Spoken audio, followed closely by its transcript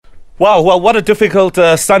Wow, well, what a difficult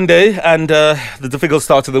Sunday and the difficult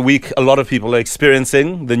start of the week a lot of people are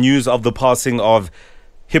experiencing. The news of the passing of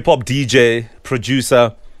hip-hop DJ,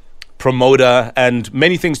 producer, promoter, and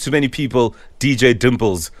many things to many people, DJ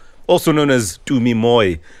Dimplez, also known as Dumi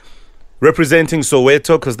Moy, representing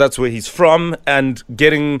Soweto because that's where he's from, and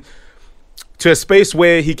getting to a space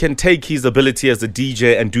where he can take his ability as a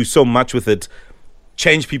DJ and do so much with it,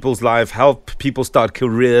 change people's life, help people start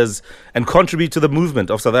careers, and contribute to the movement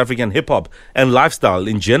of South African hip-hop and lifestyle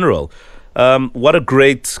in general. What a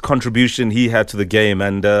great contribution he had to the game,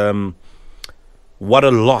 and what a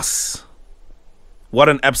loss. What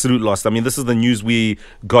an absolute loss. I mean, this is the news we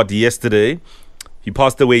got yesterday. He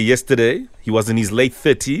passed away yesterday. He was in his late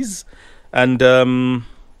 30s. And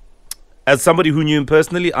as somebody who knew him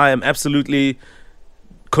personally, I am absolutely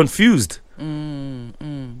confused.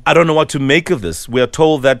 I don't know what to make of this. We are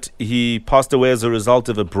told that he passed away as a result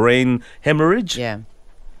of a brain hemorrhage. Yeah.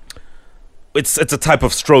 It's a type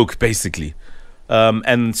of stroke, basically.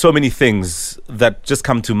 And so many things that just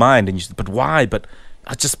come to mind. And you say, but why? But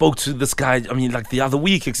I just spoke to this guy, I mean, like the other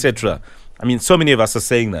week, etc. I mean, so many of us are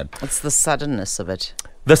saying that. It's the suddenness of it.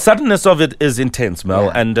 The suddenness of it is intense, Mel.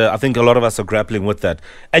 Yeah. And I think a lot of us are grappling with that.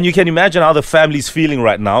 And you can imagine how the family's feeling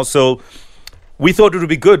right now. So we thought it would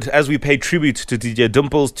be good as we pay tribute to DJ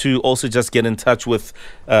Dimplez to also just get in touch with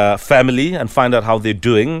family and find out how they're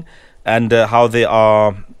doing and how they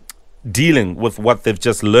are dealing with what they've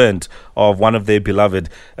just learned of one of their beloved.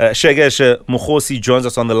 Shekeshe Mokgotsi joins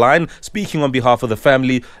us on the line, speaking on behalf of the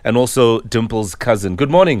family and also Dimplez's cousin. Good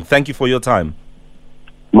morning. Thank you for your time.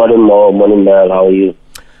 Morning, Mo. Morning, Mel. How are you?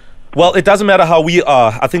 Well, it doesn't matter how we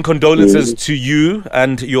are. I think condolences to you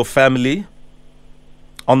and your family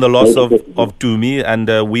on the loss of Dumi, and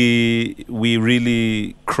we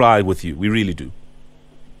really cry with you. We really do.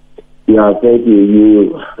 Yeah, thank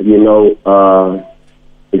you. You know,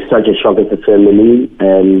 it's such a shock as a family,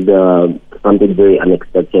 and something very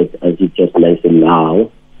unexpected, as you just mentioned now.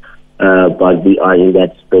 But we are in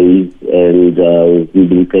that space, and we've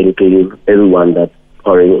been thanking everyone that's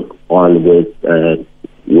pouring on with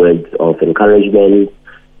words of encouragement,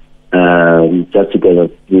 just to get us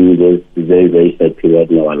through this very, very sad period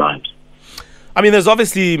in our lives. I mean, there's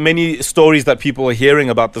obviously many stories that people are hearing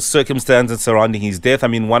about the circumstances surrounding his death. I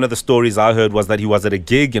mean, one of the stories I heard was that he was at a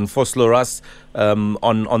gig in Vosloorus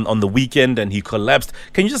on the weekend and he collapsed.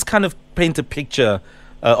 Can you just kind of paint a picture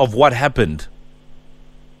of what happened?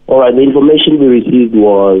 All right, the information we received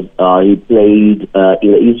was he played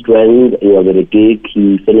in the East Rand. He was at a gig.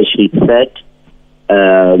 He finished his set.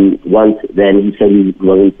 Once then, he said he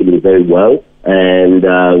wasn't feeling very well. And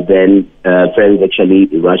then friends actually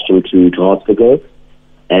rushed him to hospital,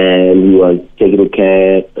 and he was taken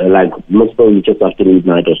care, like most probably just after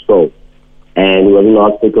midnight or so. And he was in the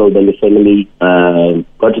hospital. Then the family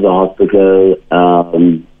got to the hospital.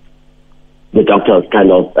 The doctors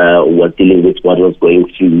kind of were dealing with what was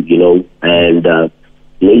going through, you know, and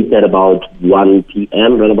late at about 1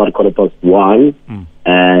 p.m., around about 1:15,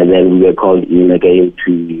 and then we were called in again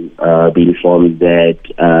to be informed that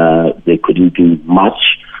they couldn't do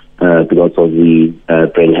much because of the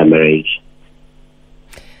brain hemorrhage.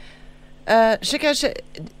 Shekeshe,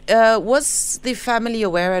 was the family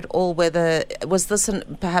aware at all whether, was this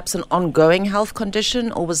perhaps an ongoing health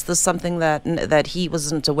condition, or was this something that he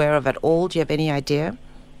wasn't aware of at all? Do you have any idea?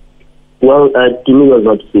 Well, Dumi was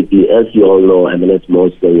not sick. As you all know, I mean, as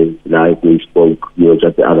most things, like we spoke, you know,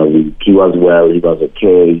 just the other week, he was well, he was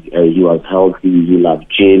okay, he was healthy, he loved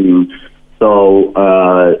gym. So,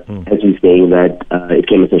 as we're saying that, it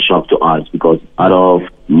came as a shock to us because out of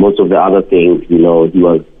most of the other things, you know, he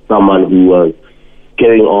was someone who was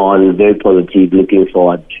carrying on, very positive, looking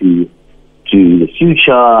forward to the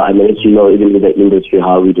future. I mean, as you know, even with the industry,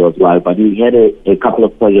 how it was like, but he had a couple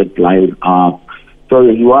of projects lined up. So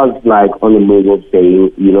he was like on the move of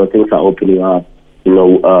saying, you know, things are opening up, you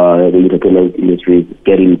know, the entertainment industry is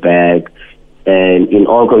getting back. And in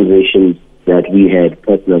all conversations that we had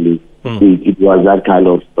personally, it was that kind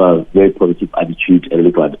of very positive attitude and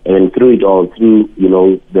look at. And through it all, through, you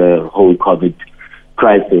know, the whole COVID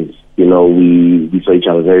crisis, you know, we saw each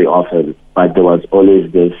other very often, but there was always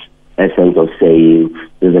this essence of saying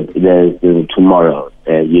there's a tomorrow,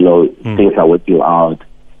 you know, things are working out.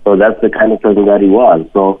 So that's the kind of person that he was.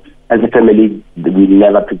 So as a family, we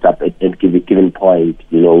never picked up at a given point,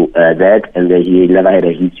 you know, that, and then he never had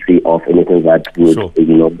a history of anything that would,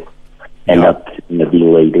 you know, end up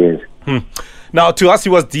being where it is. Now, to us, he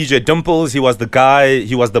was DJ Dimplez. He was the guy.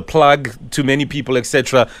 He was the plug to many people,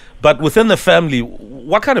 etc. But within the family,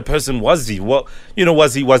 what kind of person was he? What,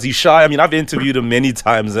 was he shy? I mean, I've interviewed him many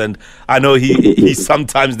times, and I know he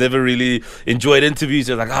sometimes never really enjoyed interviews.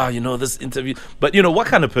 He's like, this interview. But what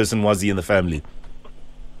kind of person was he in the family?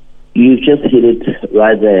 You just hit it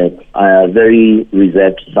right there. Very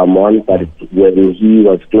reserved someone, but when he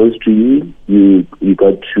was close to you, you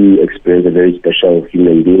got to experience a very special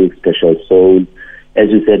human being, special soul. As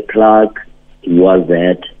you said, Clark, he was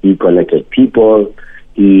that. He connected people.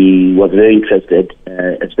 He was very interested,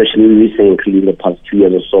 especially recently in the past 2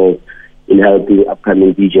 years or so, in helping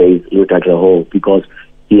upcoming DJs in Katlehong, because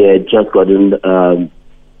he had just gotten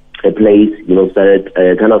a place, started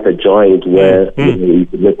kind of a joint where he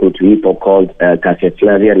could listen to hip hop called Cafe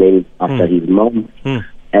Flavia, named after his mom.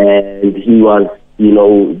 And he was,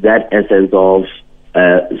 that essence of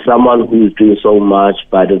someone who's doing so much,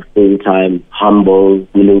 but at the same time humble,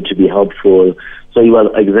 willing to be helpful. So he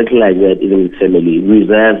was exactly like that, even his family,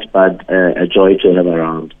 reserved, but a joy to have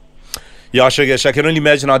around. Yeah, Shekeshe, I can only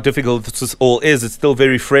imagine how difficult this all is. It's still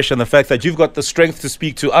very fresh, and the fact that you've got the strength to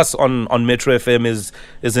speak to us on Metro FM is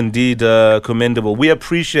indeed commendable. We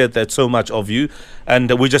appreciate that so much of you, and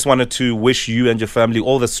we just wanted to wish you and your family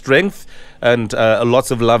all the strength and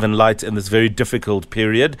lots of love and light in this very difficult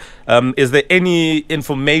period. Is there any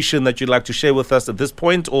information that you'd like to share with us at this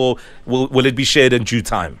point, or will it be shared in due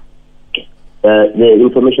time? The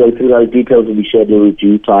information and funeral details will be shared in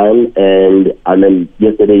due time, and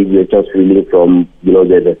yesterday we were just reeling from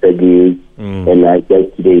the third news, and I guess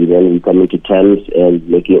today then we're coming to terms and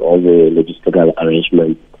making all the logistical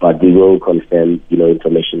arrangements, but we will confirm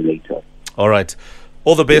information later. All right,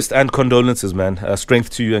 all the best and condolences, man.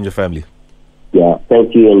 Strength to you and your family. Yeah,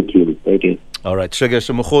 thank you and team. Thank you. All right,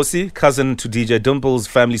 Shekeshe Mokgotsi, cousin to DJ Dimplez,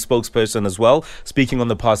 family spokesperson as well, speaking on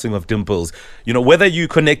the passing of Dimplez. Whether you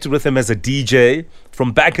connected with him as a DJ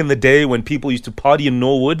from back in the day when people used to party in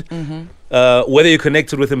Norwood, whether you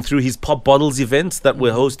connected with him through his Pop Bottles events that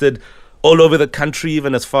were hosted all over the country,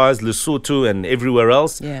 even as far as Lesotho and everywhere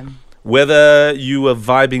else, whether you were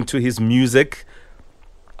vibing to his music,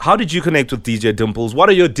 how did you connect with DJ Dimplez? What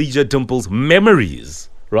are your DJ Dimplez memories?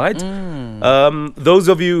 Right? Those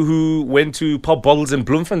of you who went to Pop Bottles in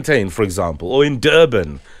Bloemfontein, for example, or in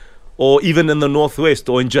Durban, or even in the Northwest,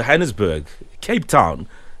 or in Johannesburg, Cape Town,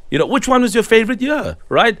 which one was your favorite year,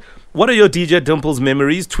 right? What are your DJ Dimplez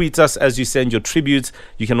memories? Tweet us as you send your tributes.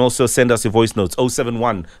 You can also send us your voice notes,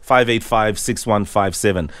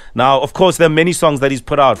 071-585-6157. Now, of course, there are many songs that he's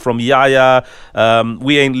put out, from Yaya,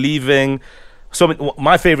 We Ain't Leaving. So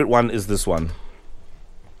my favorite one is this one.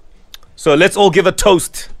 So let's all give a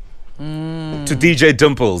toast to DJ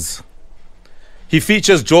Dimplez. He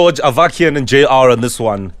features George Avakian and JR on this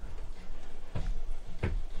one.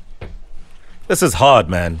 This is hard,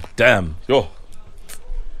 man. Damn. Yo.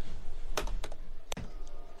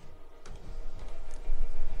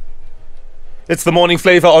 It's the morning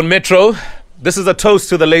flavor on Metro. This is a toast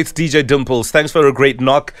to the late DJ Dimplez. Thanks for a great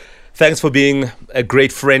knock. Thanks for being a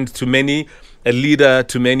great friend to many, a leader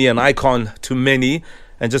to many, an icon to many,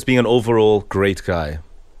 and just being an overall great guy.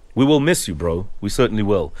 We will miss you, bro. We certainly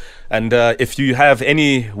will. And if you have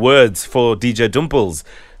any words for DJ Dimplez,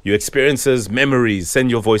 your experiences, memories,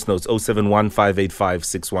 send your voice notes,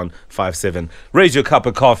 071-585-6157. Raise your cup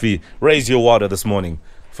of coffee, raise your water this morning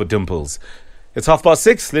for Dimplez. It's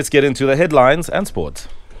 6:30. Let's get into the headlines and sport.